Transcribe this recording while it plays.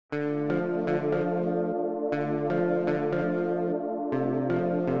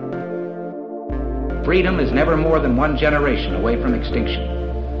freedom is never more than one generation away from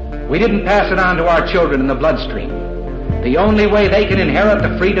extinction. We didn't pass it on to our children in the bloodstream. The only way they can inherit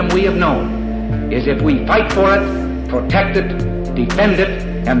the freedom we have known is if we fight for it, protect it, defend it,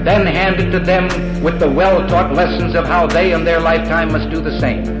 and then hand it to them with the well-taught lessons of how they in their lifetime must do the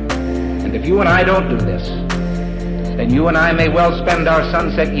same. And if you and I don't do this, then you and I may well spend our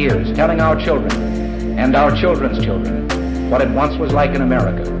sunset years telling our children and our children's children what it once was like in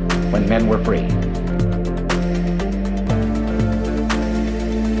America when men were free.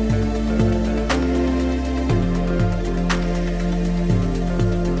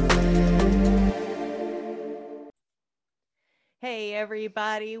 Hey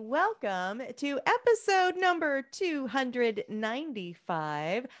everybody, welcome to episode number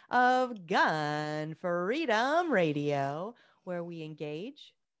 295 of Gun Freedom Radio, where we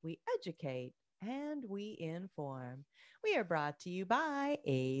engage, we educate, and we inform. We are brought to you by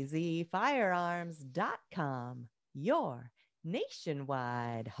azfirearms.com, your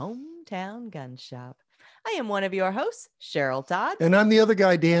nationwide hometown gun shop. I am one of your hosts, Cheryl Todd. And I'm the other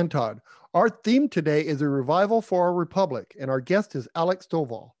guy, Dan Todd. Our theme today is a revival for our republic, and our guest is Alex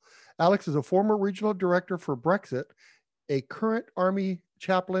Stovall. Alex is a former regional director for Brexit, a current Army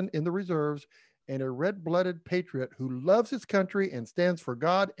chaplain in the reserves, and a red-blooded patriot who loves his country and stands for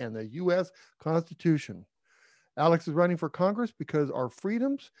God and the U.S. Constitution. Alex is running for Congress because our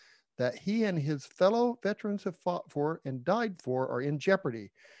freedoms that he and his fellow veterans have fought for and died for are in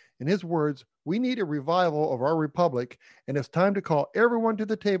jeopardy. In his words, we need a revival of our republic, and it's time to call everyone to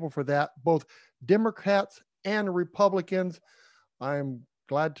the table for that, both Democrats and Republicans. I'm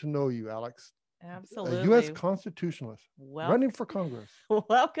glad to know you, Alex. Absolutely. A U.S. constitutionalist running for Congress.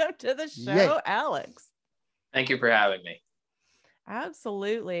 Welcome to the show, Yay. Alex. Thank you for having me.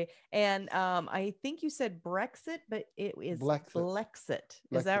 Absolutely. And I think you said Brexit, but it is Blexit.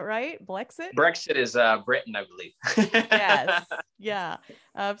 Is that right? Blexit? Brexit is Britain, I believe. Yes. Yeah,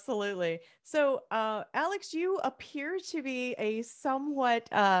 absolutely. So, Alex, you appear to be a somewhat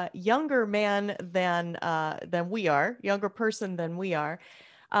younger man than we are, younger person than we are.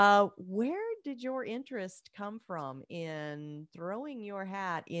 Where did your interest come from in throwing your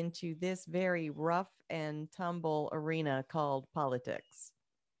hat into this very rough and tumble arena called politics?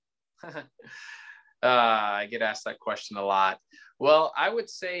 I get asked that question a lot. Well, I would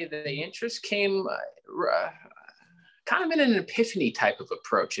say that the interest came kind of in an epiphany type of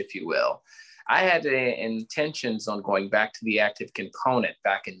approach, if you will. I had intentions on going back to the active component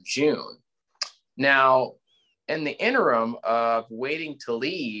back in June. Now, in the interim of waiting to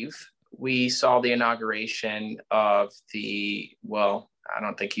leave, we saw the inauguration of I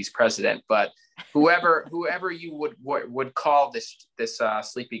don't think he's president, but whoever you would call this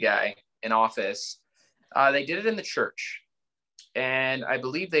sleepy guy in office, they did it in the church. And I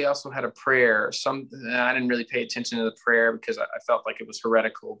believe they also had a prayer. I didn't really pay attention to the prayer because I felt like it was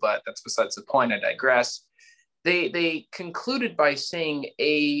heretical, but that's besides the point. I digress. They concluded by saying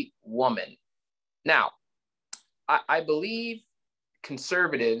a woman. Now, I believe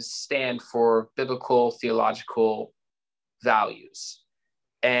conservatives stand for biblical theological values.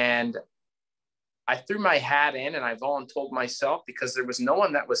 And I threw my hat in and I volunteered myself because there was no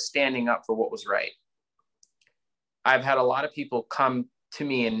one that was standing up for what was right. I've had a lot of people come to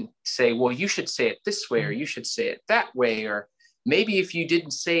me and say, well, you should say it this way, or you should say it that way, or maybe if you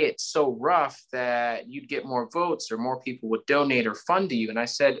didn't say it so rough that you'd get more votes or more people would donate or fund to you. And I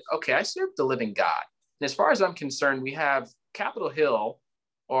said, okay, I serve the living God. And as far as I'm concerned, we have Capitol Hill,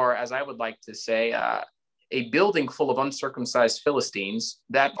 or as I would like to say, a building full of uncircumcised Philistines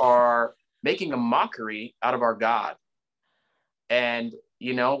that are making a mockery out of our God. And,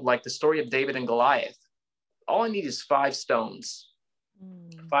 like the story of David and Goliath, all I need is 5 stones,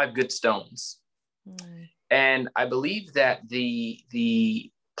 5 good stones. And I believe that the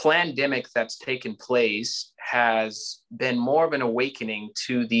pandemic that's taken place has been more of an awakening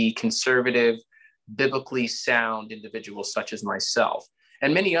to the conservative, biblically sound individuals such as myself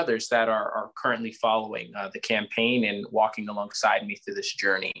and many others that are currently following the campaign and walking alongside me through this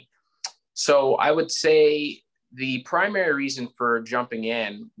journey. So I would say the primary reason for jumping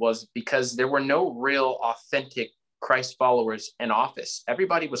in was because there were no real authentic Christ followers in office.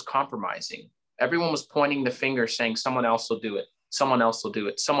 Everybody was compromising. Everyone was pointing the finger saying someone else will do it. Someone else will do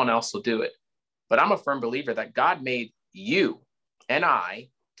it. Someone else will do it. But I'm a firm believer that God made you and I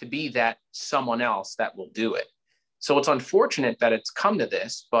to be that someone else that will do it. So it's unfortunate that it's come to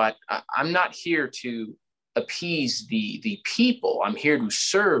this, but I'm not here to appease the people. I'm here to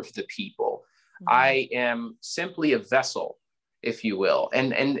serve the people. I am simply a vessel, if you will.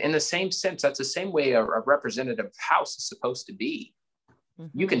 And in the same sense, that's the same way a representative house is supposed to be.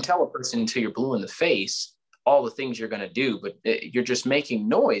 You can tell a person until you're blue in the face all the things you're going to do, but you're just making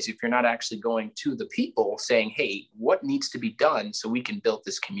noise if you're not actually going to the people saying, hey, what needs to be done so we can build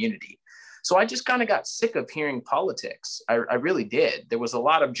this community? So I just kind of got sick of hearing politics. I really did. There was a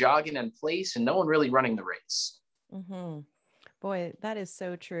lot of jogging in place and no one really running the race. Boy, that is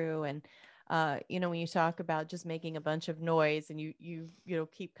so true. And when you talk about just making a bunch of noise and you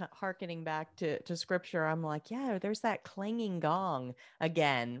keep hearkening back to scripture, I'm like, yeah, there's that clanging gong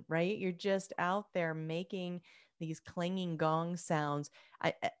again, right? You're just out there making these clanging gong sounds.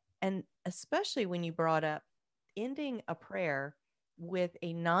 And especially when you brought up ending a prayer with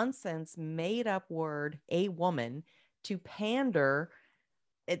a nonsense made up word, a woman, to pander.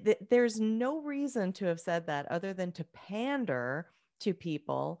 There's no reason to have said that other than to pander to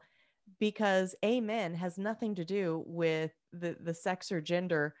people, because amen has nothing to do with the sex or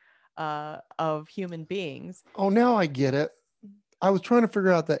gender of human beings. Oh, now I get it. I was trying to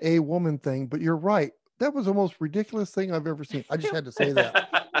figure out the a woman thing, but you're right. That was the most ridiculous thing I've ever seen. I just had to say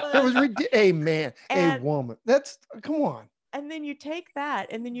that. That was a man, a woman. That's, come on. And then you take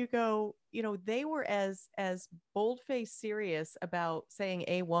that and then you go, they were as bold-faced serious about saying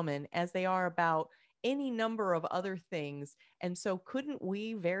a woman as they are about any number of other things. And so couldn't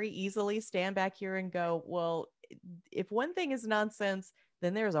we very easily stand back here and go, well, if one thing is nonsense,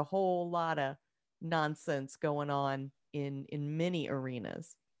 then there's a whole lot of nonsense going on in many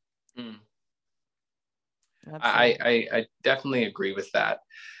arenas. I definitely agree with that.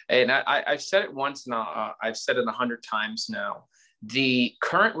 And I've said it once now, I've said it 100 times now. The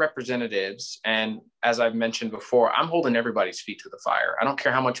current representatives, and as I've mentioned before, I'm holding everybody's feet to the fire. I don't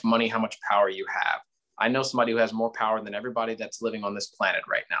care how much money, how much power you have. I know somebody who has more power than everybody that's living on this planet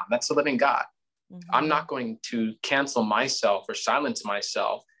right now. That's the living God. I'm not going to cancel myself or silence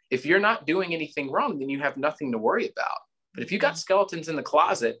myself. If you're not doing anything wrong, then you have nothing to worry about. But if you got skeletons in the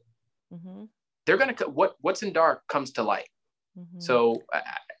closet, they're going to, what's in dark comes to light. So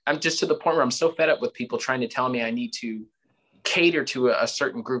I'm just to the point where I'm so fed up with people trying to tell me I need to cater to a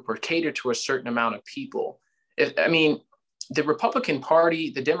certain group or cater to a certain amount of people. The Republican Party,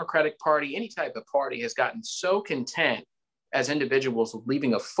 the Democratic Party, any type of party has gotten so content as individuals with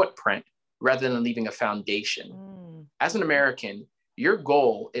leaving a footprint rather than leaving a foundation. As an American, your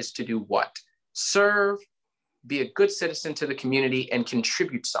goal is to do what? Serve, be a good citizen to the community, and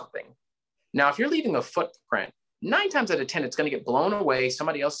contribute something. Now, if you're leaving a footprint, 9 times out of 10, it's going to get blown away.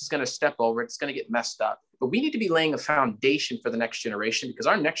 Somebody else is going to step over it. It's going to get messed up. But we need to be laying a foundation for the next generation, because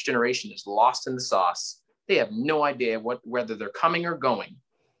our next generation is lost in the sauce. They have no idea whether they're coming or going.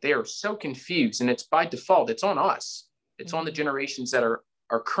 They are so confused, and it's by default. It's on us. It's on the generations that are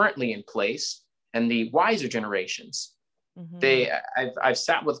currently in place and the wiser generations. I've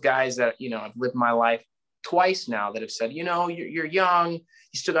sat with guys that, I've lived my life twice now that have said, you're young,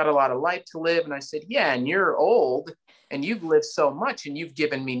 you still got a lot of life to live. And I said, yeah, and you're old and you've lived so much and you've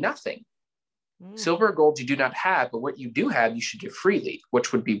given me nothing. Silver or gold you do not have, but what you do have, you should give freely,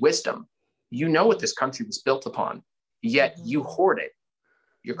 which would be wisdom. You know what this country was built upon, yet you hoard it.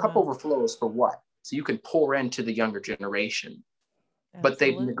 Your cup overflows for what? So you can pour into the younger generation. But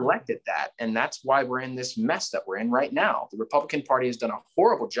they've neglected that. And that's why we're in this mess that we're in right now. The Republican Party has done a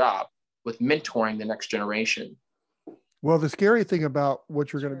horrible job with mentoring the next generation. Well, the scary thing about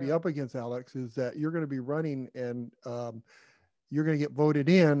what you're going to be up against, Alex, is that you're going to be running and you're going to get voted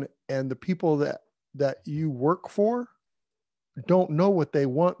in, and the people that you work for don't know what they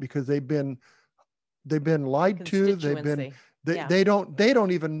want because they've been lied to. They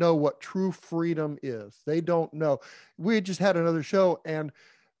don't even know what true freedom is. They don't know. We just had another show and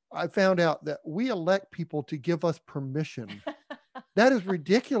I found out that we elect people to give us permission. That is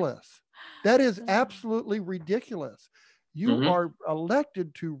ridiculous. That is absolutely ridiculous. You are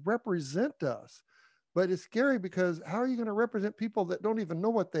elected to represent us, but it's scary because how are you going to represent people that don't even know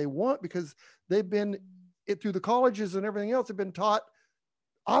what they want, because they've been through the colleges and everything else have been taught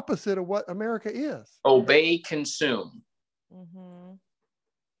opposite of what America is. Obey, consume.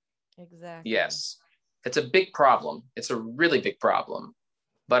 Exactly. Yes. It's a big problem. It's a really big problem.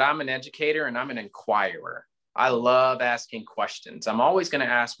 But I'm an educator and I'm an inquirer. I love asking questions. I'm always going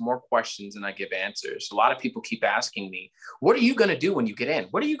to ask more questions than I give answers. A lot of people keep asking me, what are you going to do when you get in?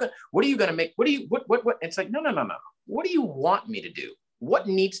 What are you going to make? What? It's like, no. What do you want me to do? What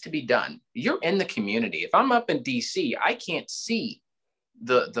needs to be done? You're in the community. If I'm up in DC, I can't see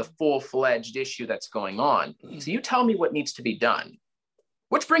the full-fledged issue that's going on. So you tell me what needs to be done.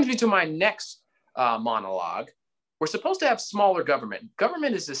 Which brings me to my next monologue. We're supposed to have smaller government.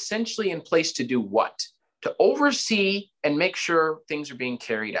 Government is essentially in place to do what? To oversee and make sure things are being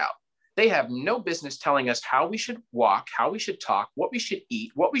carried out. They have no business telling us how we should walk, how we should talk, what we should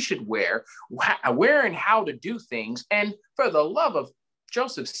eat, what we should wear, where and how to do things. And for the love of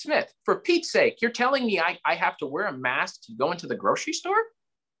Joseph Smith, for Pete's sake, you're telling me I have to wear a mask to go into the grocery store?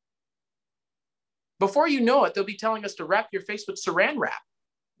 Before you know it, they'll be telling us to wrap your face with saran wrap.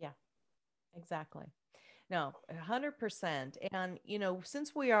 Yeah, exactly. No, 100%. And, you know,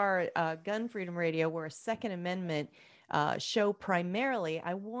 since we are Gun Freedom Radio, we're a Second Amendment show primarily,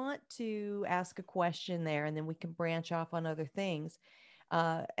 I want to ask a question there, and then we can branch off on other things.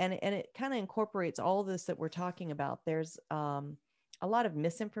 And it kind of incorporates all this that we're talking about. There's a lot of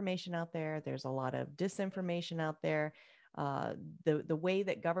misinformation out there. There's a lot of disinformation out there. The way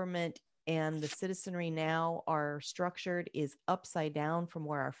that government and the citizenry now are structured is upside down from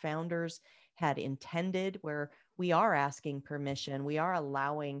where our founders had intended, where we are asking permission. We are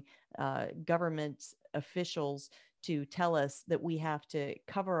allowing government officials to tell us that we have to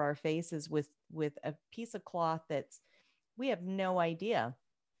cover our faces with a piece of cloth we have no idea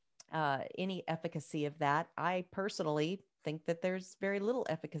any efficacy of that. I personally think that there's very little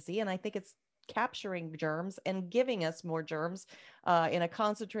efficacy, and I think it's capturing germs and giving us more germs in a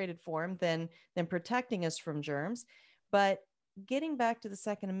concentrated form than protecting us from germs. But getting back to the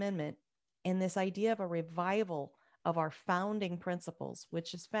Second Amendment and this idea of a revival of our founding principles,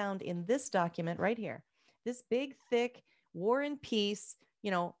 which is found in this document right here, this big, thick War and Peace, you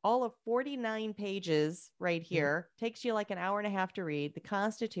know, all of 49 pages right here, takes you like an hour and a half to read, the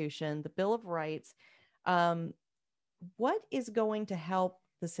Constitution, the Bill of Rights. What is going to help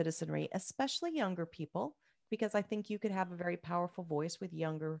the citizenry, especially younger people, because I think you could have a very powerful voice with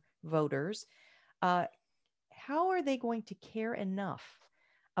younger voters. How are they going to care enough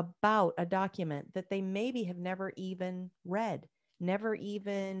about a document that they maybe have never even read,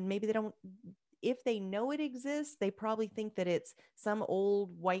 maybe they don't, if they know it exists, they probably think that it's some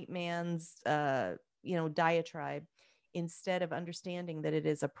old white man's, diatribe, instead of understanding that it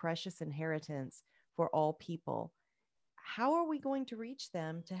is a precious inheritance for all people. How are we going to reach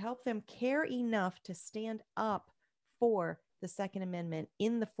them to help them care enough to stand up for the Second Amendment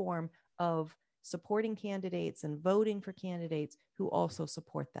in the form of supporting candidates and voting for candidates who also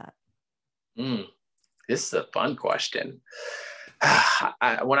support that? This is a fun question.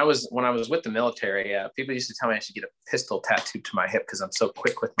 When I was with the military, people used to tell me I should get a pistol tattooed to my hip because I'm so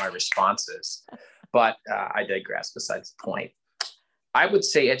quick with my responses. But I digress. Besides the point, I would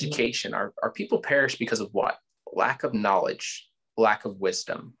say education. Our people perish because of what? Lack of knowledge, lack of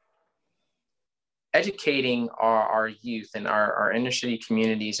wisdom. Educating our youth and our inner city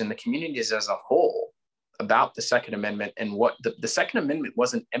communities and the communities as a whole about the Second Amendment and what the Second Amendment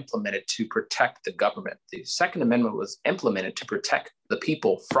wasn't implemented to protect the government. The Second Amendment was implemented to protect the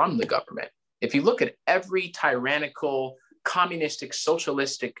people from the government. If you look at every tyrannical, communistic,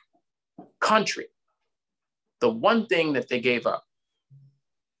 socialistic country, the one thing that they gave up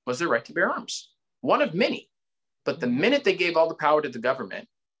was the right to bear arms. One of many. But the minute they gave all the power to the government,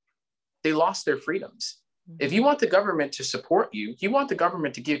 they lost their freedoms. If you want the government to support you, you want the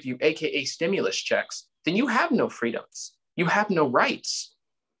government to give you AKA stimulus checks, then you have no freedoms. You have no rights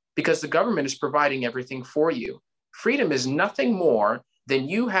because the government is providing everything for you. Freedom is nothing more than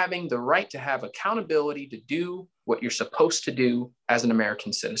you having the right to have accountability to do what you're supposed to do as an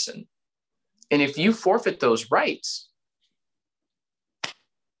American citizen. And if you forfeit those rights,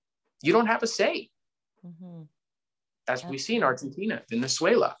 you don't have a say. As we see in Argentina,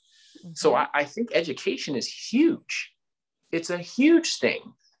 Venezuela. So I think education is huge. It's a huge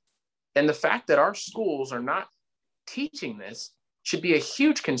thing. And the fact that our schools are not teaching this should be a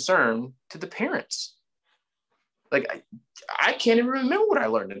huge concern to the parents. Like, I can't even remember what I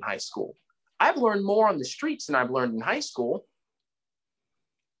learned in high school. I've learned more on the streets than I've learned in high school.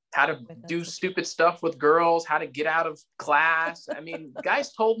 How to do stupid stuff with girls, how to get out of class. I mean,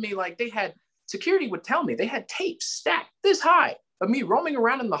 guys told me like security would tell me they had tapes stacked this high of me roaming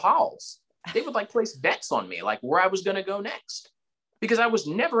around in the halls. They would like place bets on me, like where I was going to go next, because I was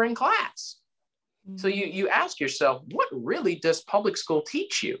never in class. So you ask yourself, what really does public school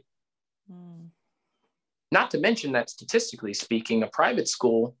teach you? Not to mention that statistically speaking, a private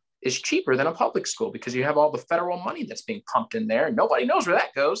school is cheaper than a public school because you have all the federal money that's being pumped in there and nobody knows where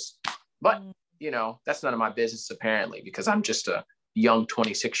that goes. But, that's none of my business apparently, because I'm just a young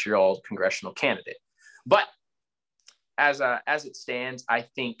 26-year-old congressional candidate. But as it stands, I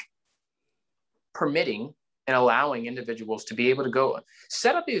think permitting and allowing individuals to be able to go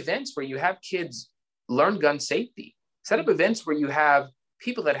set up events where you have kids learn gun safety, set up events where you have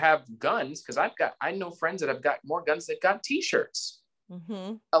people that have guns, because I know friends that have got more guns that got t-shirts.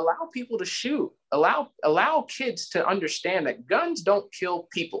 Allow people to shoot, allow kids to understand that guns don't kill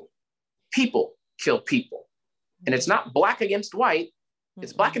people. People kill people. And it's not black against white.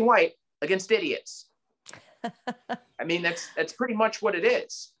 It's black and white against idiots. I mean, that's pretty much what it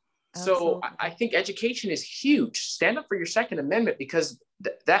is. Absolutely. So I think education is huge. Stand up for your Second Amendment, because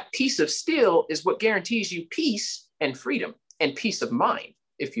that piece of steel is what guarantees you peace and freedom and peace of mind,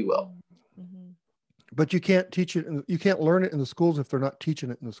 if you will. Mm-hmm. But you can't teach it. You can't learn it in the schools if they're not teaching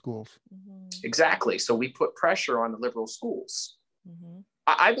it in the schools. Mm-hmm. Exactly. So we put pressure on the liberal schools. Mm-hmm.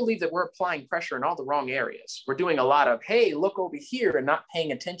 I believe that we're applying pressure in all the wrong areas. We're doing a lot of, hey, look over here, and not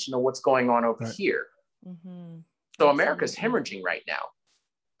paying attention to what's going on over here. Mm-hmm. So America's hemorrhaging right now.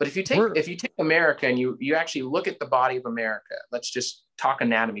 But if you take America and you actually look at the body of America, let's just talk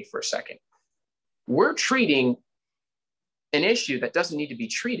anatomy for a second. We're treating an issue that doesn't need to be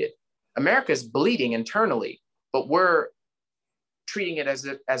treated. America is bleeding internally, but we're treating it as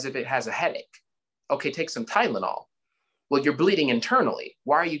if it has a headache. Okay, take some Tylenol. Well, you're bleeding internally.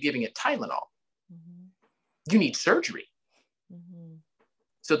 Why are you giving it Tylenol? Mm-hmm. You need surgery. Mm-hmm.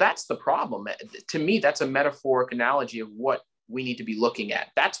 So that's the problem. To me, that's a metaphoric analogy of what we need to be looking at.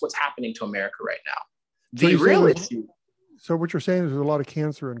 That's what's happening to America right now. So The real issue. So what you're saying is there's a lot of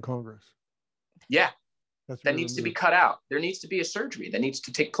cancer in Congress. Yeah, That's that needs to be cut out. There needs to be a surgery that needs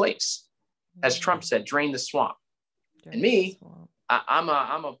to take place. As Trump said, drain the swamp. And me, I'm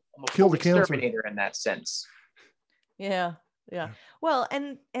a full exterminator in that sense. Yeah. Well,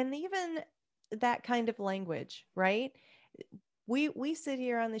 and even that kind of language, right? We sit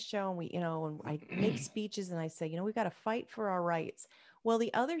here on the show and and I make speeches and I say, we've got to fight for our rights. Well,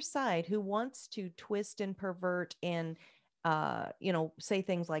 the other side, who wants to twist and pervert and say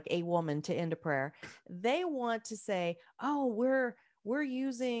things like a woman to end a prayer, they want to say, oh, we're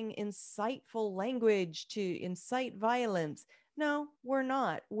using insightful language to incite violence. No, we're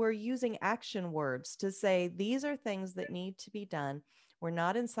not. We're using action words to say these are things that need to be done. We're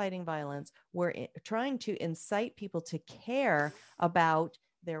not inciting violence. We're trying to incite people to care about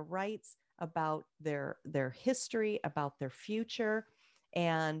their rights, about their history, about their future.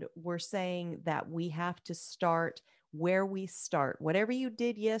 And we're saying that we have to start where we start. Whatever you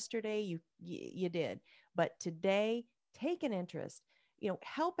did yesterday, you did. But today, take an interest.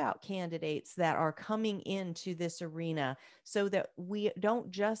 Help out candidates that are coming into this arena so that we don't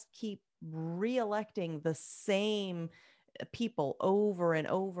just keep re-electing the same people over and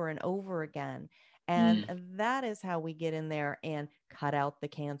over and over again. And that is how we get in there and cut out the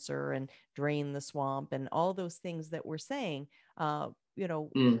cancer and drain the swamp and all those things that we're saying, But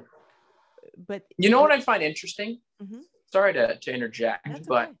what I find interesting? Mm-hmm. Sorry to interject, That's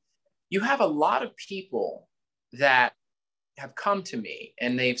but okay. You have a lot of people that have come to me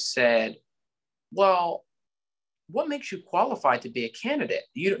and they've said, well, what makes you qualified to be a candidate?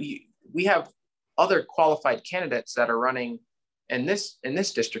 We have other qualified candidates that are running in this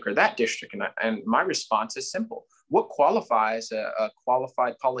district or that district. And my response is simple. What qualifies a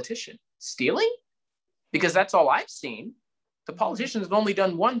qualified politician? Stealing? Because that's all I've seen. The politicians have only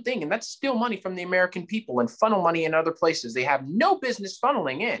done one thing, and that's steal money from the American people and funnel money in other places they have no business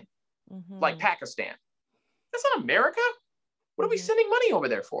funneling in, like Pakistan. That's not America. What are we sending money over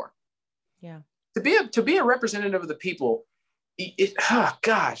there for? Yeah. To be a representative of the people,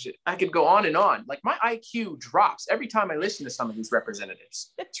 gosh, I could go on and on. Like my IQ drops every time I listen to some of these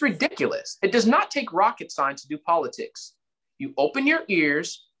representatives. It's ridiculous. It does not take rocket science to do politics. You open your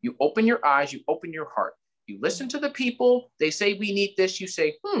ears, you open your eyes, you open your heart. You listen to the people. They say we need this. You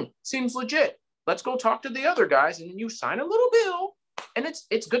say, seems legit. Let's go talk to the other guys, and then you sign a little bill, and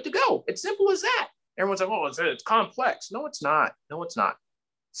it's good to go. It's simple as that. Everyone's like, oh, it's complex. No, it's not. No, it's not.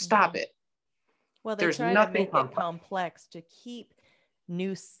 Stop it. Well, they try to make it complex to keep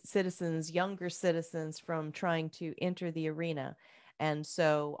new citizens, younger citizens from trying to enter the arena. And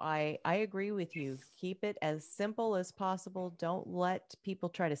so I agree with you. Keep it as simple as possible. Don't let people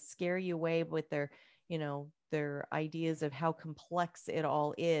try to scare you away with their ideas of how complex it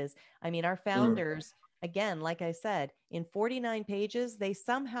all is. I mean, our founders, again, like I said, in 49 pages, they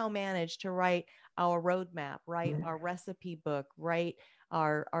somehow managed to write our roadmap, write our recipe book, write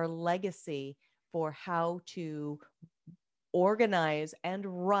our legacy for how to organize and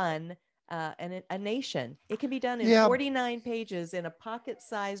run a nation. It can be done in 49 pages in a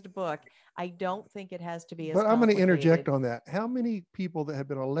pocket-sized book. I don't think it has to be as complicated. I'm going to interject on that. How many people that have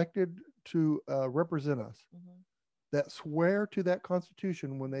been elected to represent us that swear to that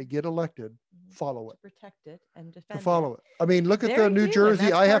Constitution when they get elected, follow it, protect it, and defend to follow it? I mean, look at the New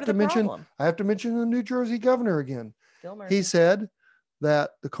Jersey. I have to mention the New Jersey governor again. He said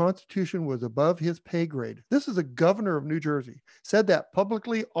that the Constitution was above his pay grade. This is a governor of New Jersey, said that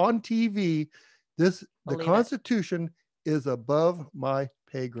publicly on TV. The Constitution is above my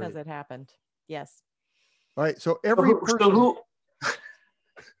Pay grade. Because it happened. Yes. All right. So every person. who?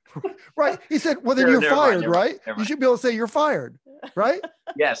 Right. He said, well, then Never you're mind, fired, never right? mind, never You mind. should be able to say you're fired, right?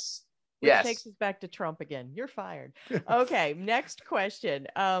 Yes. Which Yes. takes us back to Trump again. You're fired. Okay, next question.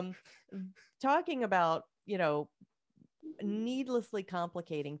 Talking about, needlessly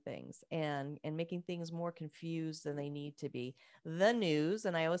complicating things and making things more confused than they need to be. The news,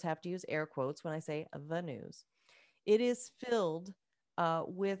 and I always have to use air quotes when I say the news, it is filled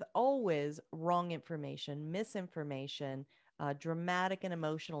with always wrong information, misinformation, dramatic and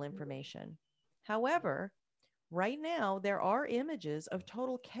emotional information. However, right now, there are images of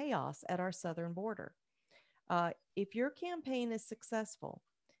total chaos at our southern border. If your campaign is successful,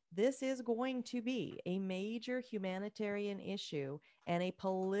 this is going to be a major humanitarian issue and a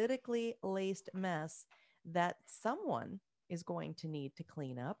politically laced mess that someone is going to need to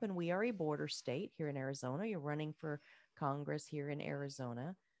clean up. And we are a border state here in Arizona. You're running for Congress here in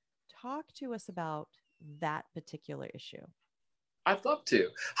Arizona. Talk to us about that particular issue. I'd love to.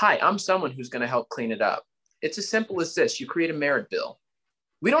 Hi, I'm someone who's going to help clean it up. It's as simple as this. You create a merit bill.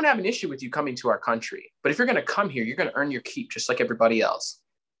 We don't have an issue with you coming to our country, but if you're going to come here, you're going to earn your keep just like everybody else.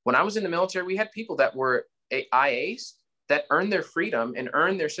 When I was in the military, we had people that were IAs that earned their freedom and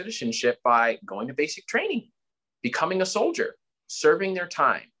earned their citizenship by going to basic training, becoming a soldier, serving their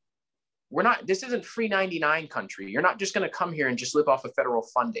time. This isn't free 99 country. You're not just going to come here and just live off of federal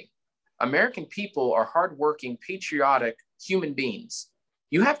funding. American people are hardworking, patriotic human beings.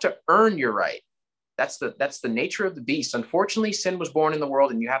 You have to earn your right. That's the nature of the beast. Unfortunately, sin was born in the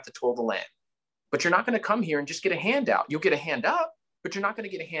world and you have to toll the land. But you're not going to come here and just get a handout. You'll get a hand up, but you're not going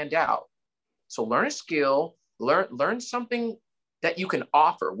to get a handout. So learn a skill, learn something that you can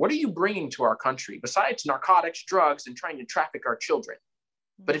offer. What are you bringing to our country besides narcotics, drugs, and trying to traffic our children?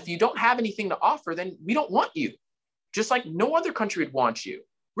 But if you don't have anything to offer, then we don't want you. Just like no other country would want you.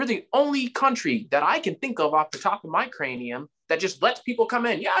 We're the only country that I can think of off the top of my cranium that just lets people come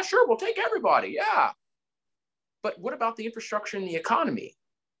in. Yeah, sure, we'll take everybody. Yeah. But what about the infrastructure and the economy?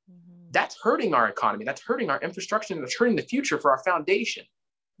 That's hurting our economy. That's hurting our infrastructure. And that's hurting the future for our foundation,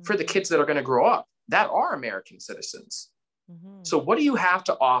 for the kids that are going to grow up that are American citizens. So what do you have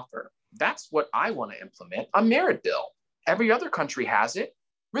to offer? That's what I want to implement, a merit bill. Every other country has it.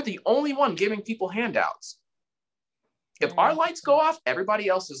 We're the only one giving people handouts. If our lights go off, everybody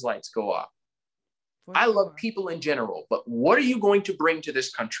else's lights go off. I love people in general, but what are you going to bring to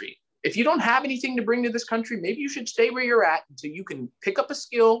this country? If you don't have anything to bring to this country, maybe you should stay where you're at until you can pick up a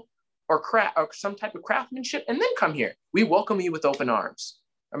skill or some type of craftsmanship and then come here. We welcome you with open arms.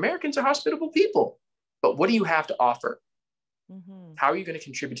 Americans are hospitable people, but what do you have to offer? How are you going to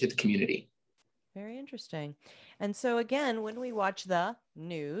contribute to the community? Very interesting. And so again, when we watch the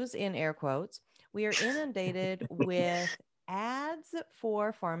news in air quotes, we are inundated with ads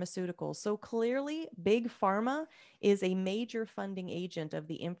for pharmaceuticals. So clearly, Big Pharma is a major funding agent of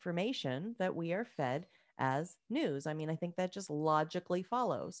the information that we are fed as news. I mean, I think that just logically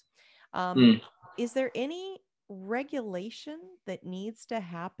follows. Is there any regulation that needs to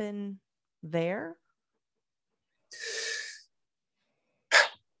happen there?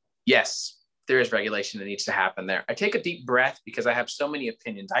 Yes. There is regulation that needs to happen there. I take a deep breath because I have so many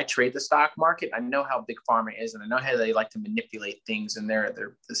opinions. I trade the stock market. I know how Big Pharma is, and I know how they like to manipulate things, and they're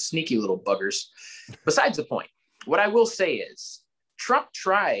the sneaky little buggers. Besides the point, what I will say is Trump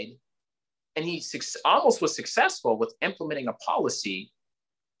tried, and he almost was successful with implementing a policy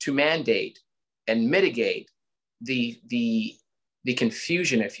to mandate and mitigate the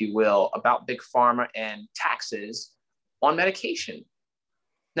confusion, if you will, about Big Pharma and taxes on medication.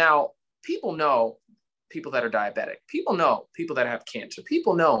 Now, people know people that are diabetic. People know people that have cancer.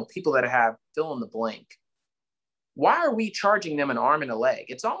 People know people that have fill in the blank. Why are we charging them an arm and a leg?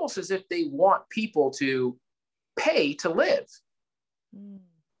 It's almost as if they want people to pay to live.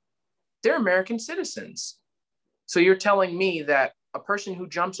 They're American citizens. So you're telling me that a person who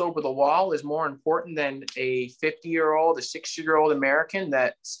jumps over the wall is more important than a 50-year-old, a 60-year-old American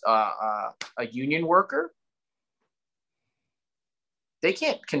that's a union worker? They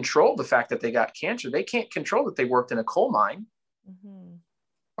can't control the fact that they got cancer. They can't control that they worked in a coal mine.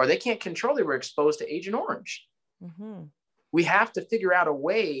 Or they can't control they were exposed to Agent Orange. We have to figure out a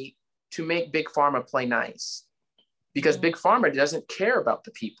way to make Big Pharma play nice. Because Big Pharma doesn't care about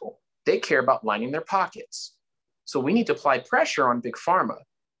the people. They care about lining their pockets. So we need to apply pressure on Big Pharma.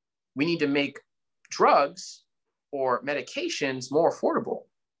 We need to make drugs or medications more affordable.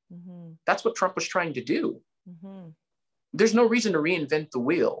 That's what Trump was trying to do. There's no reason to reinvent the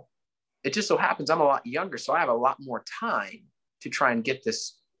wheel. It just so happens I'm a lot younger, so I have a lot more time to try and get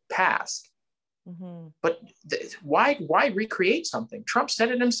this passed. But why recreate something? Trump said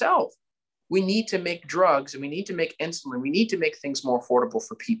it himself. We need to make drugs and we need to make insulin. We need to make things more affordable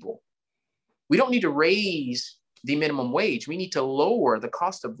for people. We don't need to raise the minimum wage. We need to lower the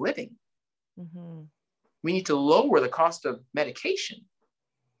cost of living. We need to lower the cost of medication.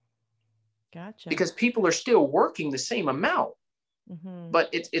 Gotcha. Because people are still working the same amount. But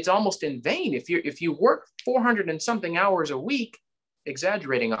it's almost in vain. If you work 400 and something hours a week,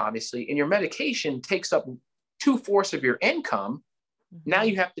 exaggerating obviously, and your medication takes up 2/4 of your income, now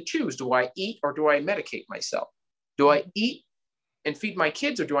you have to choose: do I eat or do I medicate myself? Do I eat and feed my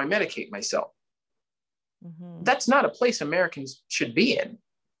kids or do I medicate myself? That's not a place Americans should be in.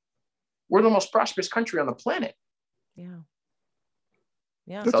 We're the most prosperous country on the planet. Yeah.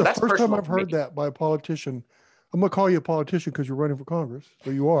 That's So the that's first time personal I've for me. heard that by a politician. I'm going to call you a politician because you're running for Congress.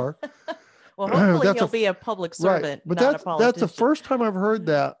 So you are. Well, hopefully That's he'll be a public servant, right. But not a politician. that's the first time I've heard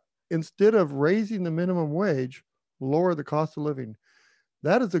that. Instead of raising the minimum wage, lower the cost of living.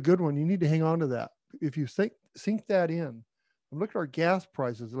 That is a good one. You need to hang on to that. If you sink that in, I'm looking at our gas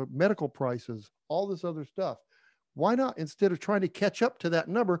prices, medical prices, all this other stuff. Why not, instead of trying to catch up to that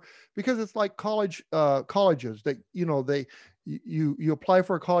number? Because it's like colleges that, you apply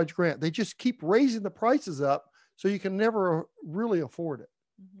for a college grant. They just keep raising the prices up so you can never really afford it.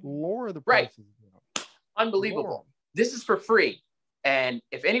 Lower the prices. Right. Unbelievable. This is for free. And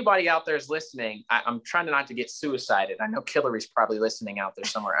if anybody out there is listening, I'm trying not to get suicided. I know Hillary's probably listening out there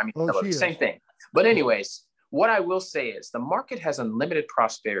somewhere. I mean, Hillary, same thing. But anyways, what I will say is the market has unlimited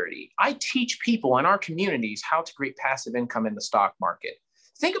prosperity. I teach people in our communities how to create passive income in the stock market.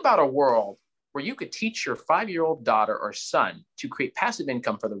 Think about a world where you could teach your 5-year-old daughter or son to create passive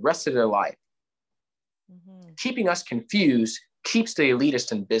income for the rest of their life. Keeping us confused keeps the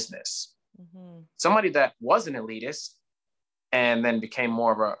elitist in business. Somebody that was an elitist and then became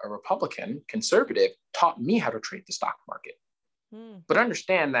more of a Republican, conservative, taught me how to trade the stock market. But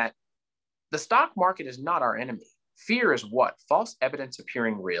understand that the stock market is not our enemy. Fear is what? False evidence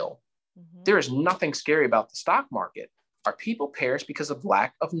appearing real. There is nothing scary about the stock market. Our people perish because of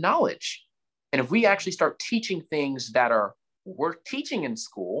lack of knowledge. And if we actually start teaching things that are worth teaching in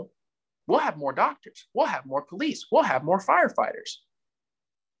school, we'll have more doctors, we'll have more police, we'll have more firefighters.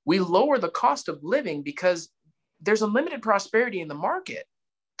 We lower the cost of living because there's unlimited prosperity in the market.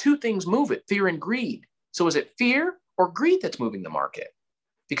 Two things move it: fear and greed. So is it fear or greed that's moving the market?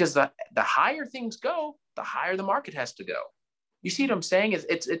 Because the higher things go, the higher the market has to go. You see what I'm saying?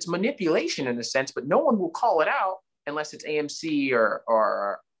 It's manipulation in a sense, but no one will call it out unless it's AMC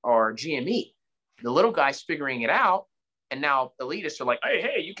or GME. The little guy's figuring it out, and now elitists are like,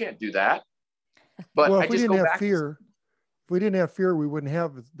 hey, you can't do that. But if we didn't have fear, we wouldn't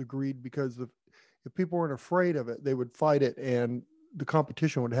have the greed, because if people weren't afraid of it, they would fight it, and the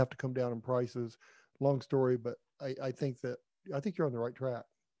competition would have to come down in prices. Long story, but I think you're on the right track.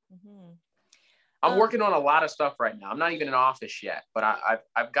 I'm working on a lot of stuff right now. I'm not even in office yet, but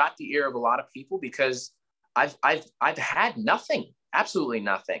I've got the ear of a lot of people because I've had nothing, absolutely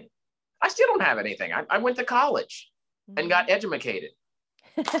nothing. I still don't have anything. I went to college and got educated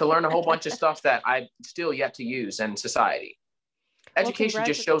to learn a whole bunch of stuff that I still yet to use in society. Education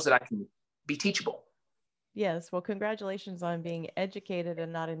just shows that I can be teachable. Yes. Well, congratulations on being educated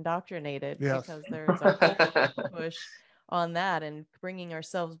and not indoctrinated, because there's a whole push on that, and bringing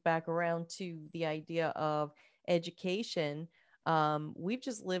ourselves back around to the idea of education. We've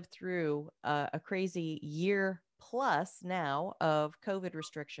just lived through a crazy year plus now of COVID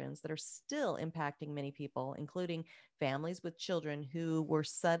restrictions that are still impacting many people, including families with children who were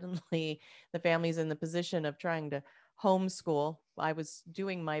suddenly the families in the position of trying to homeschool. I was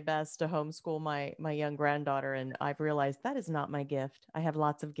doing my best to homeschool my young granddaughter, and I've realized that is not my gift. I have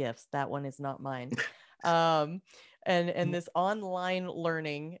lots of gifts. That one is not mine. And this online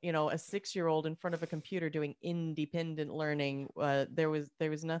learning, a 6-year-old in front of a computer doing independent learning, there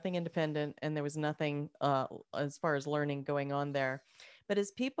was nothing independent, and there was nothing as far as learning going on there. But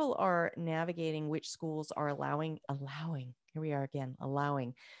as people are navigating which schools are allowing, here we are again,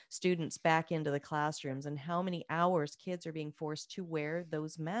 allowing students back into the classrooms, and how many hours kids are being forced to wear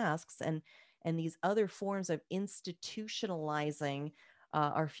those masks, and these other forms of institutionalizing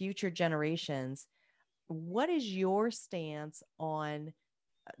our future generations. What is your stance on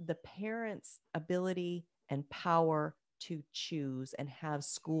the parents' ability and power to choose and have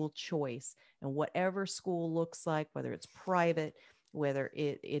school choice, and whatever school looks like, whether it's private, whether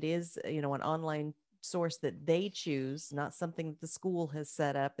it is, an online source that they choose, not something that the school has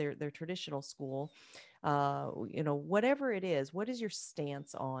set up, their traditional school, whatever it is, what is your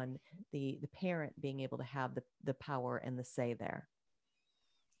stance on the parent being able to have the power and the say there?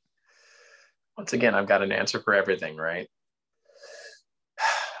 Once again, I've got an answer for everything, right?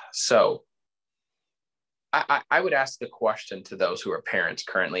 So I would ask the question to those who are parents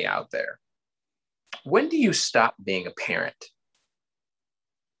currently out there. When do you stop being a parent?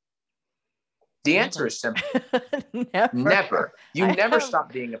 The answer is simple. Never. You never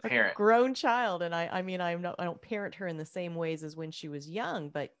stop being a parent. Grown child. And I mean, I don't parent her in the same ways as when she was young,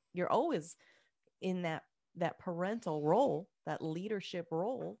 but you're always in that parental role, that leadership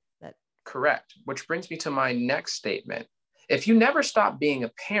role. Correct. Which brings me to my next statement. If you never stop being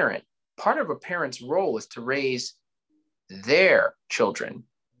a parent, part of a parent's role is to raise their children,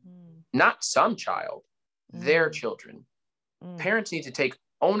 not some child, their children. Parents need to take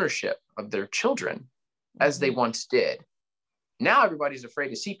ownership of their children as they once did. Now everybody's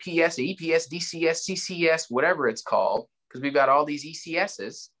afraid of CPS, EPS, DCS, CCS, whatever it's called, because we've got all these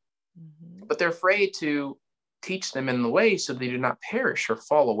ECSs, but they're afraid to teach them in the way so they do not perish or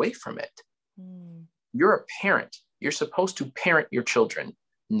fall away from it. You're a parent. You're supposed to parent your children,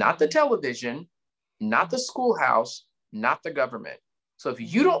 not the television, not the schoolhouse, not the government. So if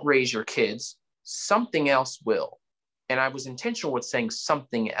you don't raise your kids, something else will. And I was intentional with saying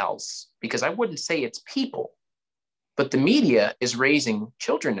something else because I wouldn't say it's people, but the media is raising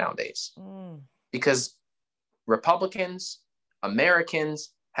children nowadays because Republicans,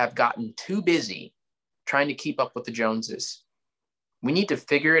 Americans have gotten too busy trying to keep up with the Joneses. We need to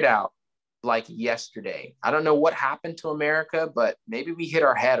figure it out like yesterday. I don't know what happened to America, but maybe we hit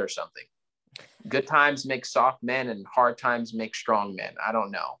our head or something. Good times make soft men and hard times make strong men. I don't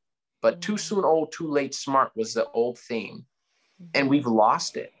know. But too soon old, too late smart was the old theme. And we've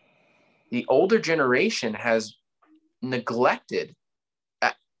lost it. The older generation has neglected,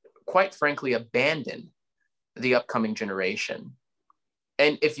 quite frankly, abandoned the upcoming generation.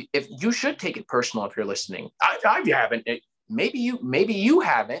 And if you should take it personal if you're listening. I haven't. Maybe you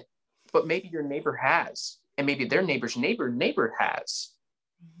haven't, but maybe your neighbor has. And maybe their neighbor's neighbor has.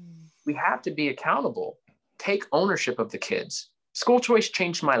 We have to be accountable. Take ownership of the kids. School choice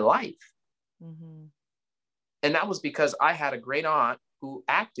changed my life. And that was because I had a great aunt who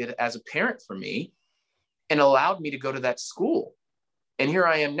acted as a parent for me and allowed me to go to that school. And here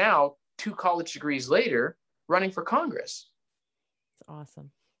I am now, 2 college degrees later, running for Congress. It's awesome.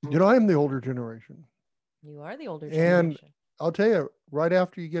 You know, I'm the older generation. You are the older generation. And I'll tell you, right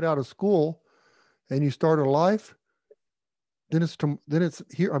after you get out of school and you start a life, then it's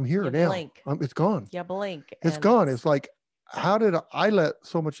here. I'm here now. Blink. It's gone. Yeah, blink. It's gone. It's like, how did I let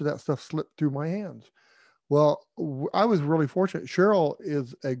so much of that stuff slip through my hands? Well, I was really fortunate. Cheryl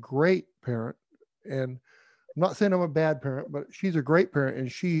is a great parent, and I'm not saying I'm a bad parent, but she's a great parent,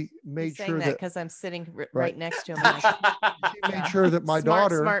 and she made sure that because I'm sitting right next to him. She made sure that my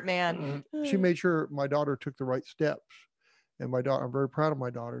daughter, smart man. She made sure my daughter took the right steps, and my daughter, I'm very proud of my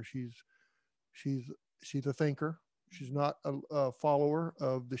daughter. She's a thinker. She's not a follower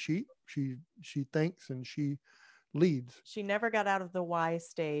of the sheep. She thinks and she leads. She never got out of the why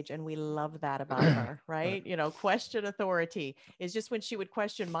stage, and we love that about her, right? You know, question authority is just when she would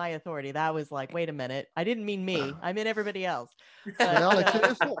question my authority. That was like, wait a minute, I didn't mean me. I meant everybody else. But, Alex,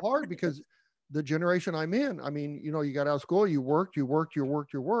 it's so hard because the generation I'm in, I mean, you know, you got out of school, you worked,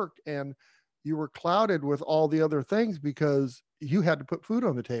 and you were clouded with all the other things because you had to put food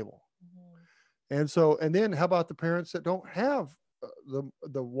on the table. And so, and then how about the parents that don't have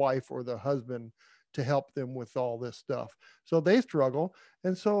the wife or the husband to help them with all this stuff? So they struggle.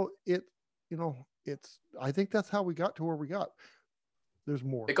 And so I think that's how we got to where we got. There's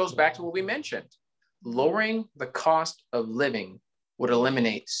more. It goes back to what we mentioned. Lowering the cost of living would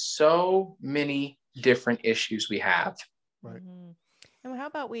eliminate so many different issues we have. Right. And how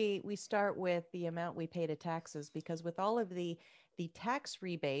about we start with the amount we pay to taxes, because with all of the tax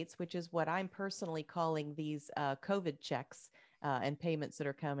rebates, which is what I'm personally calling these COVID checks and payments that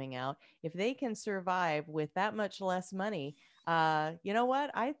are coming out, if they can survive with that much less money, you know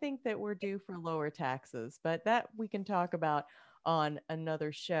what? I think that we're due for lower taxes, but that we can talk about on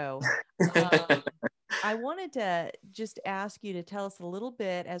another show. I wanted to just ask you to tell us a little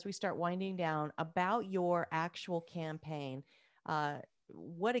bit as we start winding down about your actual campaign.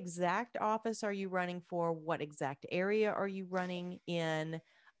 What exact office are you running for? What exact area are you running in?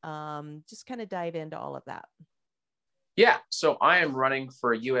 Just kind of dive into all of that. Yeah, so I am running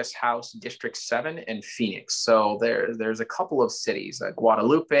for U.S. House District 7 in Phoenix. So there's a couple of cities, like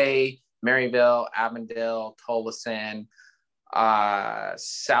Guadalupe, Maryville, Avondale, Tolleson,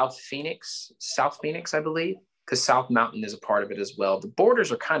 South Phoenix, I believe, because South Mountain is a part of it as well. The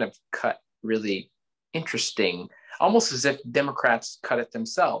borders are kind of cut really interesting, almost as if Democrats cut it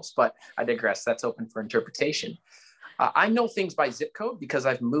themselves, but I digress. That's open for interpretation. I know things by zip code because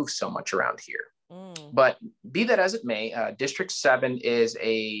I've moved so much around here. Mm. But be that as it may, District 7 is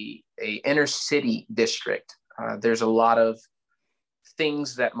a inner city district. There's a lot of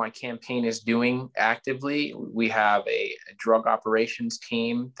things that my campaign is doing actively. We have a drug operations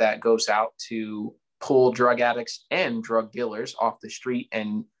team that goes out to pull drug addicts and drug dealers off the street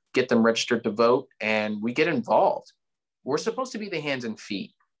and get them registered to vote. And we get involved. We're supposed to be the hands and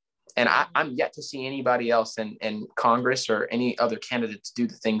feet. And I'm yet to see anybody else in Congress or any other candidates do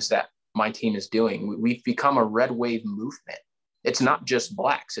the things that my team is doing. We've become a red wave movement. It's not just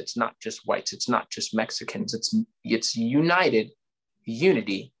blacks. It's not just whites. It's not just Mexicans. It's united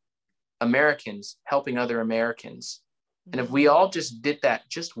unity, Americans helping other Americans. And if we all just did that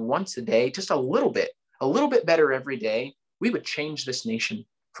just once a day, just a little bit better every day, we would change this nation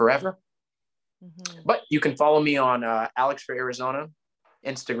forever. Mm-hmm. But you can follow me on Alex for Arizona,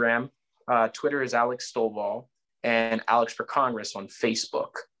 Instagram. Twitter is Alex Stovall, and Alex for Congress on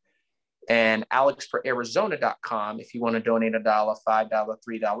Facebook. And alexforarizona.com if you want to donate $1, $5,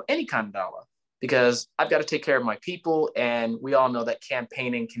 $3, any kind of dollar, because I've got to take care of my people. And we all know that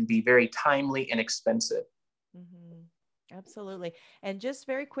campaigning can be very timely and expensive. Mm-hmm. Absolutely. And just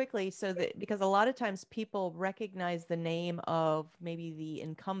very quickly, so that because a lot of times people recognize the name of maybe the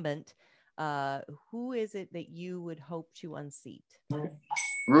incumbent, who is it that you would hope to unseat?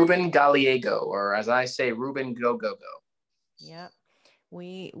 Ruben Gallego, or as I say, Ruben Go Go Go. Yeah.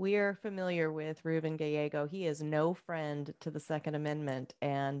 We are familiar with Ruben Gallego. He is no friend to the Second Amendment.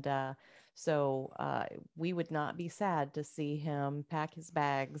 And so we would not be sad to see him pack his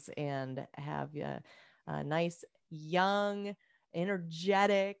bags and have a nice, young,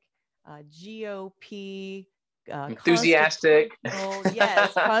 energetic GOP, enthusiastic,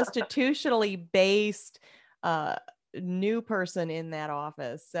 yes, constitutionally based new person in that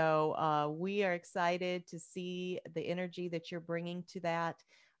office. So we are excited to see the energy that you're bringing to that.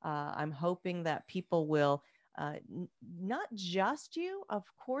 I'm hoping that people will not just you, of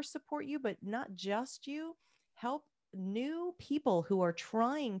course, support you, but not just you, help new people who are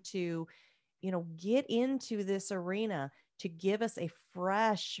trying to, get into this arena to give us a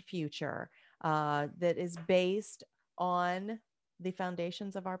fresh future that is based on the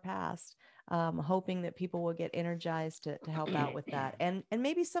foundations of our past. Hoping that people will get energized to help out with that. And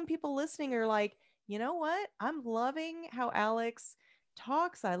maybe some people listening are like, you know what? I'm loving how Alex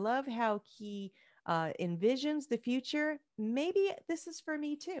talks. I love how he envisions the future. Maybe this is for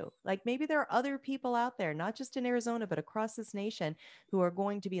me too. Like maybe there are other people out there, not just in Arizona, but across this nation who are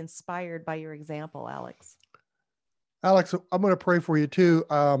going to be inspired by your example, Alex. Alex, I'm going to pray for you too.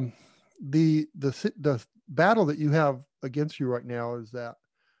 The battle that you have against you right now is that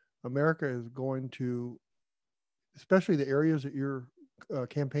America is going to, especially the areas that you're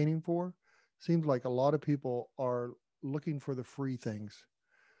campaigning for, seems like a lot of people are looking for the free things.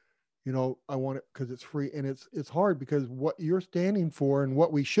 I want it because it's free, and it's hard because what you're standing for and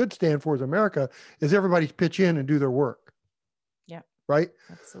what we should stand for as America is everybody pitch in and do their work. Yeah. Right.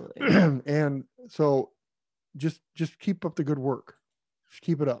 Absolutely. And so just keep up the good work. Just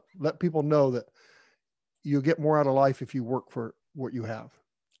keep it up. Let people know that you'll get more out of life if you work for what you have.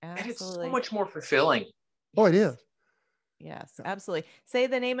 Absolutely. And it's so much more fulfilling. Oh, it is. Yes, absolutely. Say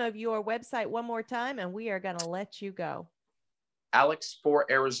the name of your website one more time and we are going to let you go.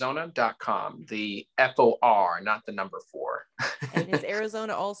 alexforarizona.com, the FOR, not the number 4. And is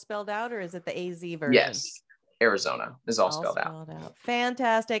Arizona all spelled out, or is it the AZ version? Yes, Arizona is all spelled out.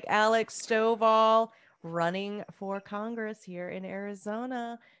 Fantastic. Alex Stovall, running for Congress here in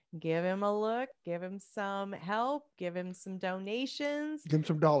Arizona. Give him a look, give him some help, give him some donations. Give him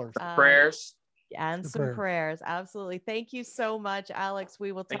some dollars. Prayers. And some prayers. Absolutely. Thank you so much, Alex.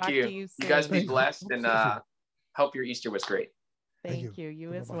 We will talk to you soon. You guys be blessed, and hope your Easter was great. Thank you.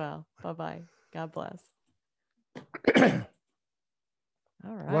 You as well. Bye-bye. God bless. All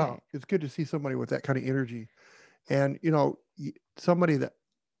right. Wow. It's good to see somebody with that kind of energy. And, somebody that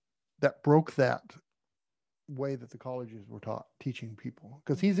broke that way that the colleges were teaching people,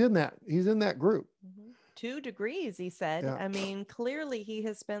 because he's in that group. 2 degrees, he said. Yeah. I mean, clearly he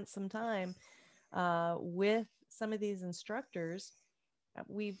has spent some time with some of these instructors.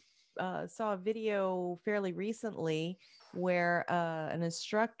 We saw a video fairly recently where an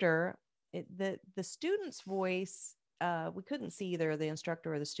instructor, the student's voice, we couldn't see either the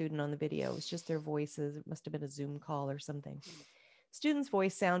instructor or the student on the video. It was just their voices. It must have been a Zoom call or something. Student's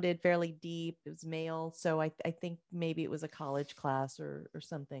voice sounded fairly deep. It was male. So I think maybe it was a college class or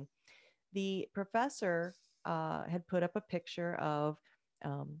something. The professor had put up a picture of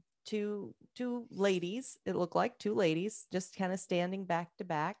two ladies. It looked like 2 ladies just kind of standing back to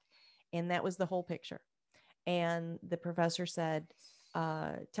back. And that was the whole picture. And the professor said,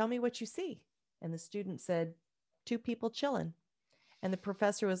 tell me what you see. And the student said, two people chilling. And the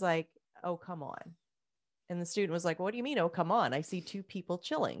professor was like, oh, come on. And the student was like, what do you mean? Oh, come on. I see two people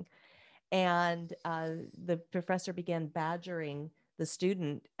chilling. And the professor began badgering the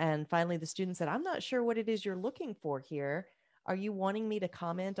student. And finally, the student said, I'm not sure what it is you're looking for here. Are you wanting me to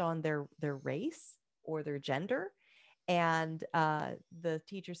comment on their race or their gender? And the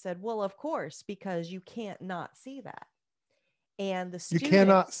teacher said, well, of course, because you can't not see that. And the student, you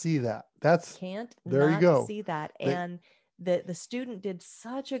cannot see that. That's can't there not you go. see that. And the student did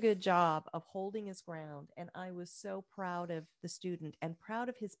such a good job of holding his ground. And I was so proud of the student and proud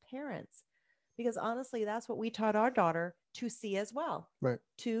of his parents, because honestly, that's what we taught our daughter to see as well. Right.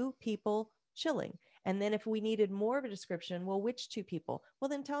 Two people chilling. And then if we needed more of a description, well, which two people? Well,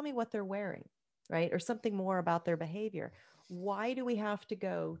 then tell me what they're wearing, right? Or something more about their behavior. Why do we have to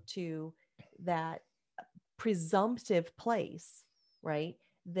go to that presumptive place, right?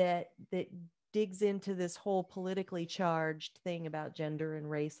 That digs into this whole politically charged thing about gender and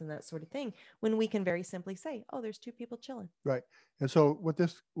race and that sort of thing, when we can very simply say, oh, there's two people chilling. Right. And so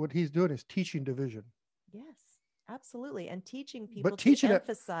what he's doing is teaching division. Yes, absolutely. And teaching people teaching to it,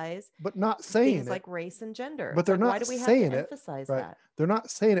 emphasize but not saying things it. like race and gender. But It's they're like, not why do we have saying to it, emphasize right? that? They're not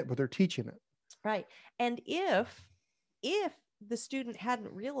saying it, but they're teaching it. Right. And if the student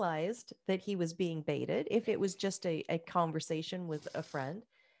hadn't realized that he was being baited, if it was just a conversation with a friend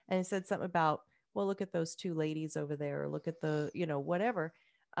and he said something about, well, look at those two ladies over there, or look at the, whatever.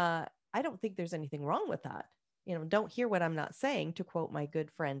 I don't think there's anything wrong with that. Don't hear what I'm not saying, to quote my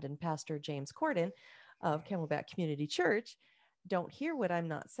good friend and Pastor James Corden of Camelback Community Church. Don't hear what I'm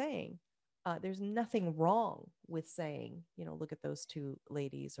not saying. There's nothing wrong with saying, look at those two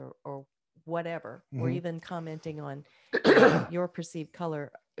ladies, or whatever, or even commenting on your perceived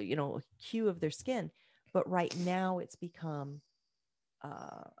color, hue of their skin. But right now it's become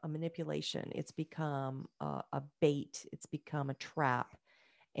a manipulation. It's become a bait. It's become a trap.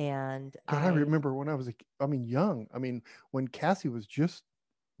 And God, I remember when I was young. When Cassie was just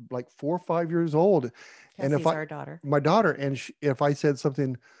like 4 or 5 years old. Cassie's and if our daughter. My daughter, and if I said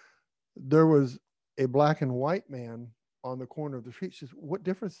something, there was a black and white man on the corner of the street. She says, what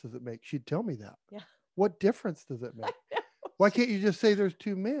difference does it make? She'd tell me that. Yeah. What difference does it make? Why can't you just say there's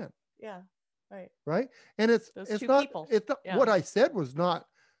two men? Yeah. Right. Right. And it's not people. It's not, yeah. What I said was not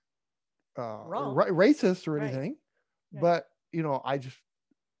racist or anything, right. But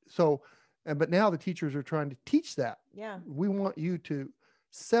but now the teachers are trying to teach that. Yeah. We want you to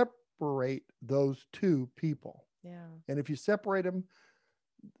separate those two people. Yeah. And if you separate them,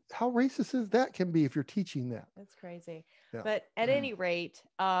 how racist is that can be if you're teaching that? That's crazy. Yeah. But at any rate,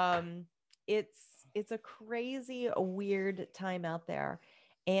 it's a crazy, weird time out there.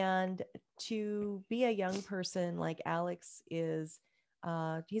 And to be a young person like Alex is,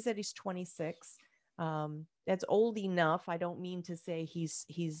 he said he's 26. That's old enough. I don't mean to say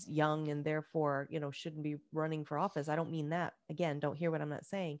he's young and therefore, shouldn't be running for office. I don't mean that. Again, don't hear what I'm not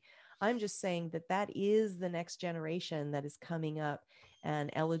saying. I'm just saying that is the next generation that is coming up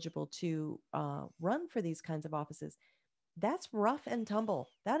and eligible to run for these kinds of offices. That's rough and tumble.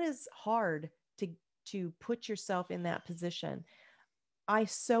 That is hard to put yourself in that position. I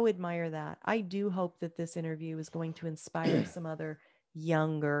so admire that. I do hope that this interview is going to inspire some other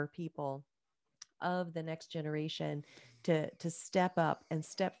younger people of the next generation to step up and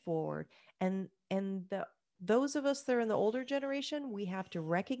step forward. And those of us that are in the older generation, we have to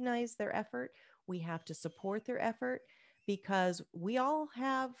recognize their effort. We have to support their effort, because we all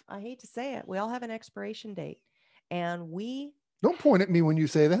have, I hate to say it, we all have an expiration date. And don't point at me when you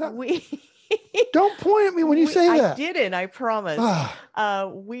say that. Don't point at me when you say that. I didn't, I promise.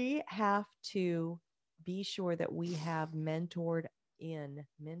 We have to be sure that we have mentored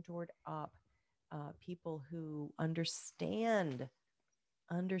up people who understand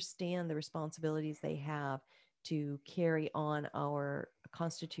the responsibilities they have to carry on our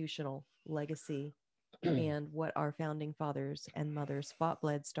constitutional legacy and what our founding fathers and mothers fought,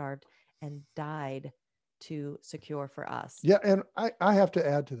 bled, starved, and died to secure for us. Yeah, and I have to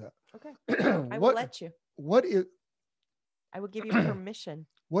add to that. Okay. I will let you. I will give you permission.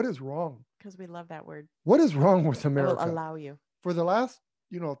 What is wrong? Because we love that word. What is wrong with America? I will allow you. For the last,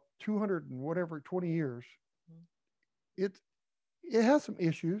 200 and whatever, 20 years, it has some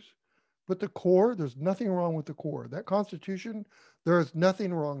issues, but the core, there's nothing wrong with the core. That Constitution, there is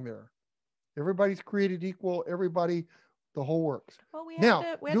nothing wrong there. Everybody's created equal. Everybody, the whole works. Well, we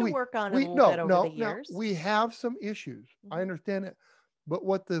had to work on it a little bit over the years. We have some issues. Mm-hmm. I understand it. But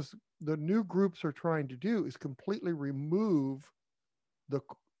what the new groups are trying to do is completely remove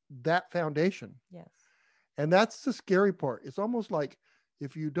that foundation. Yes. And that's the scary part. It's almost like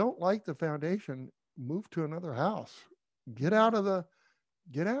if you don't like the foundation, move to another house. Get out.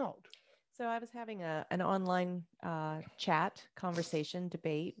 So I was having an online chat conversation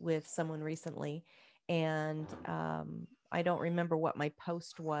debate with someone recently, and I don't remember what my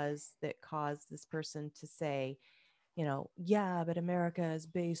post was that caused this person to say, yeah, but America is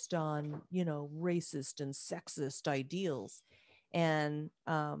based on, racist and sexist ideals. And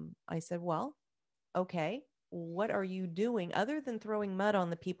I said, well, okay, what are you doing other than throwing mud on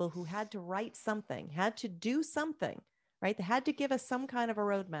the people who had to write something, had to do something, right? They had to give us some kind of a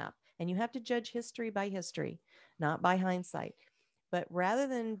roadmap. And you have to judge history by history, not by hindsight. But rather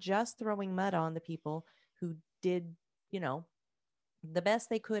than just throwing mud on the people who did, the best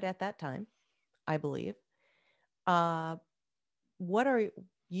they could at that time, I believe, what are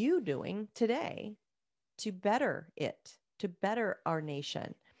you doing today to better it, to better our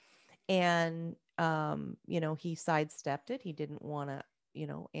nation? And, he sidestepped it. He didn't want to,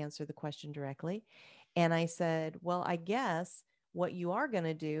 answer the question directly. And I said, well, I guess what you are going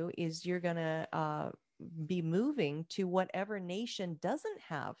to do is you're going to be moving to whatever nation doesn't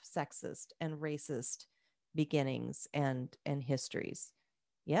have sexist and racist beginnings and histories.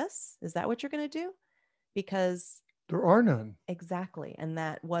 Yes? Is that what you're going to do? Because there are none. Exactly. And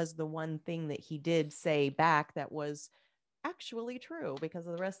that was the one thing that he did say back that was actually true, because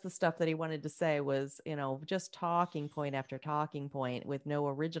of the rest of the stuff that he wanted to say was, just talking point after talking point with no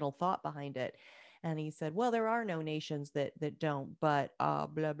original thought behind it. And he said, well, there are no nations that don't, but blah,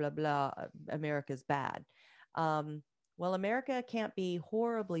 blah, blah, America's bad. Well, America can't be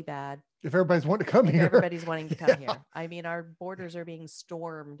horribly bad if everybody's wanting to come here. Everybody's wanting to come here. I mean, our borders are being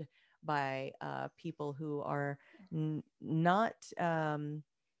stormed by people who are not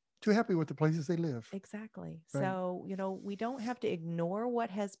too happy with the places they live. Exactly. Right. So, we don't have to ignore what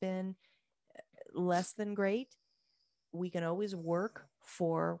has been less than great. We can always work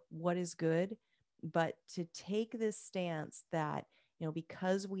for what is good, but to take this stance that,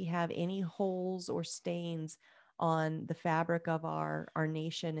 because we have any holes or stains on the fabric of our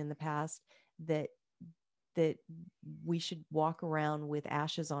nation in the past, that we should walk around with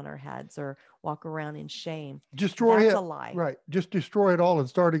ashes on our heads or walk around in shame. Destroy That's it. a lie. Right. Just destroy it all and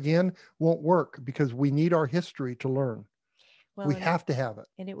start again won't work, because we need our history to learn. Well, we have to have it.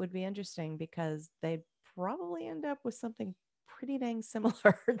 And it would be interesting because they'd probably end up with something pretty dang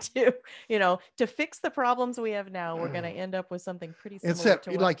similar to, to fix the problems we have now. We're going to end up with something pretty similar. Except,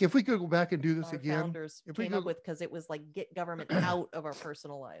 to like, if we could go back and do this our again, founders came up with, because it was like, get government out of our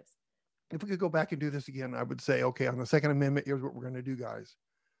personal lives. If we could go back and do this again, I would say, okay, on the Second Amendment, here's what we're going to do, guys.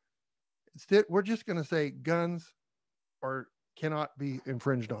 Instead, we're just going to say guns cannot be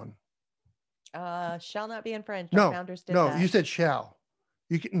infringed on. Shall not be infringed. No, our founders did no, that. you said shall.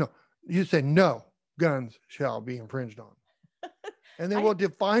 You said no, guns shall be infringed on. And then we'll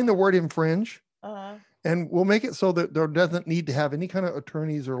define the word infringe. And we'll make it so that there doesn't need to have any kind of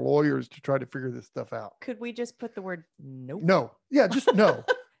attorneys or lawyers to try to figure this stuff out. Could we just put the word nope? No. Yeah, just no.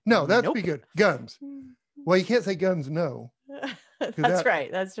 No, that'd be good. Guns. Well, you can't say guns, no. That's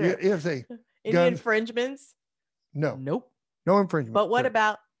right. That's true. You have to say any guns, infringements? No. Nope. No infringement. But what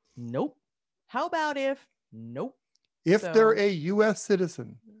about nope? How about if nope? If they're a U.S.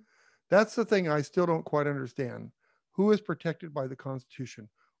 citizen, that's the thing I still don't quite understand. Who is protected by the Constitution?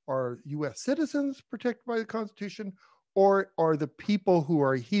 Are U.S. citizens protected by the Constitution, or are the people who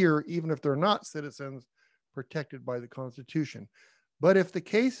are here, even if they're not citizens, protected by the Constitution? But if the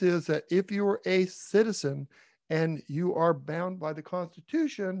case is that if you're a citizen and you are bound by the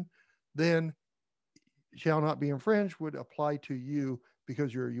Constitution, then shall not be infringed would apply to you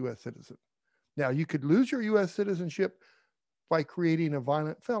because you're a U.S. citizen. Now, you could lose your U.S. citizenship by creating a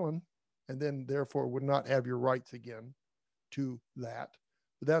violent felon, and then therefore would not have your rights again to that.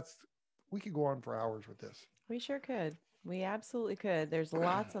 But we could go on for hours with this. We sure could. We absolutely could. There's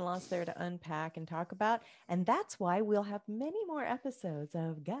lots and lots there to unpack and talk about. And that's why we'll have many more episodes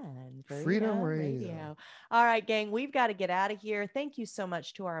of Gun Freedom Radio. All right, gang, we've got to get out of here. Thank you so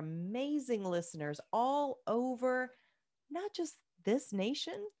much to our amazing listeners all over, not just this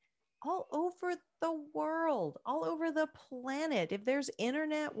nation, all over the world, all over the planet. If there's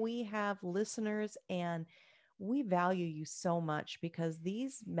internet, we have listeners, and we value you so much, because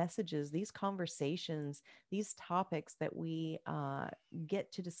these messages, these conversations, these topics that we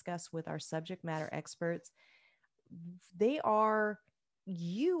get to discuss with our subject matter experts, you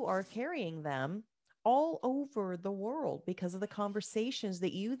are carrying them all over the world because of the conversations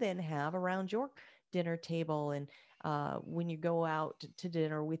that you then have around your dinner table and when you go out to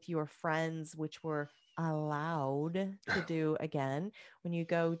dinner with your friends, which we're allowed to do again, when you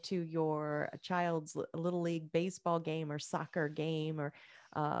go to your child's little league baseball game or soccer game or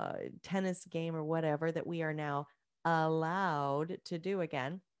tennis game or whatever that we are now allowed to do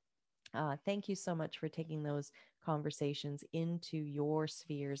again. Thank you so much for taking those conversations into your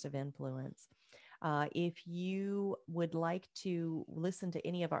spheres of influence. If you would like to listen to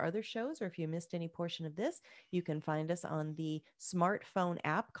any of our other shows, or if you missed any portion of this, you can find us on the smartphone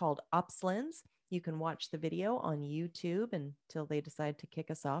app called OpsLens. You can watch the video on YouTube until they decide to kick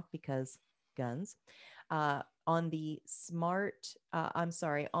us off because guns. On the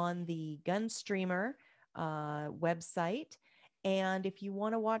on the Gunstreamer website. And if you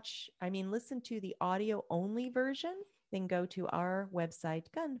want to listen to the audio only version, then go to our website,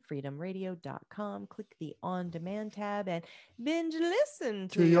 gunfreedomradio.com, click the on demand tab and binge listen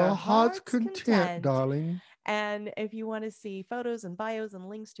to your heart's content, darling. And if you want to see photos and bios and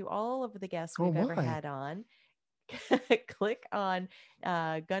links to all of the guests we've ever had on, click on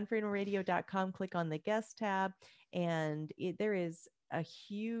gunfreedomradio.com, click on the guest tab, and there is a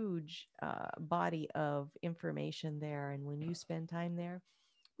huge body of information there. And when you spend time there,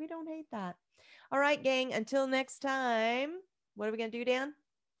 we don't hate that. All right, gang, until next time, what are we going to do, Dan?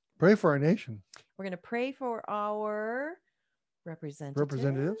 Pray for our nation. We're going to pray for our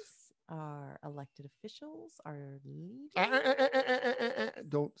representatives, our elected officials, our leaders.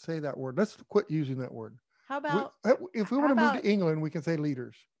 Don't say that word. Let's quit using that word. How about if we want to move to England, we can say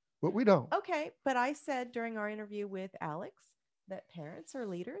leaders, but we don't. Okay, but I said during our interview with Alex that parents are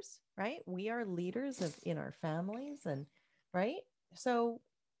leaders, right? We are leaders in our families, and right. So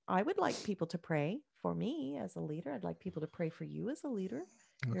I would like people to pray for me as a leader. I'd like people to pray for you as a leader.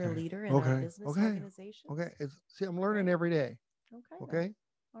 Okay. You're a leader in our business organization. Okay. I'm learning every day. Okay.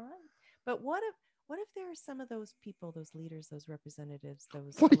 All right. But what if there are some of those people, those leaders, those representatives,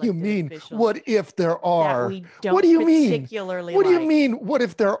 those what do you mean? What if there are? What do you mean? What do you mean? What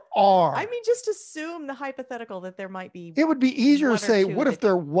if there are? I mean, just assume the hypothetical that there might be. It would be easier to say, what if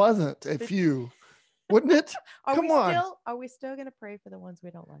there wasn't a few? Wouldn't it? Come on. Are we still going to pray for the ones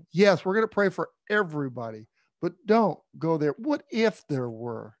we don't like? Yes, we're going to pray for everybody, but don't go there. What if there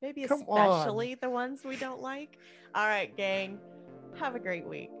were? Maybe especially the ones we don't like. All right, gang. Have a great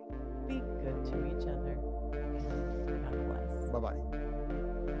week. Be good to each other. God bless. Bye-bye.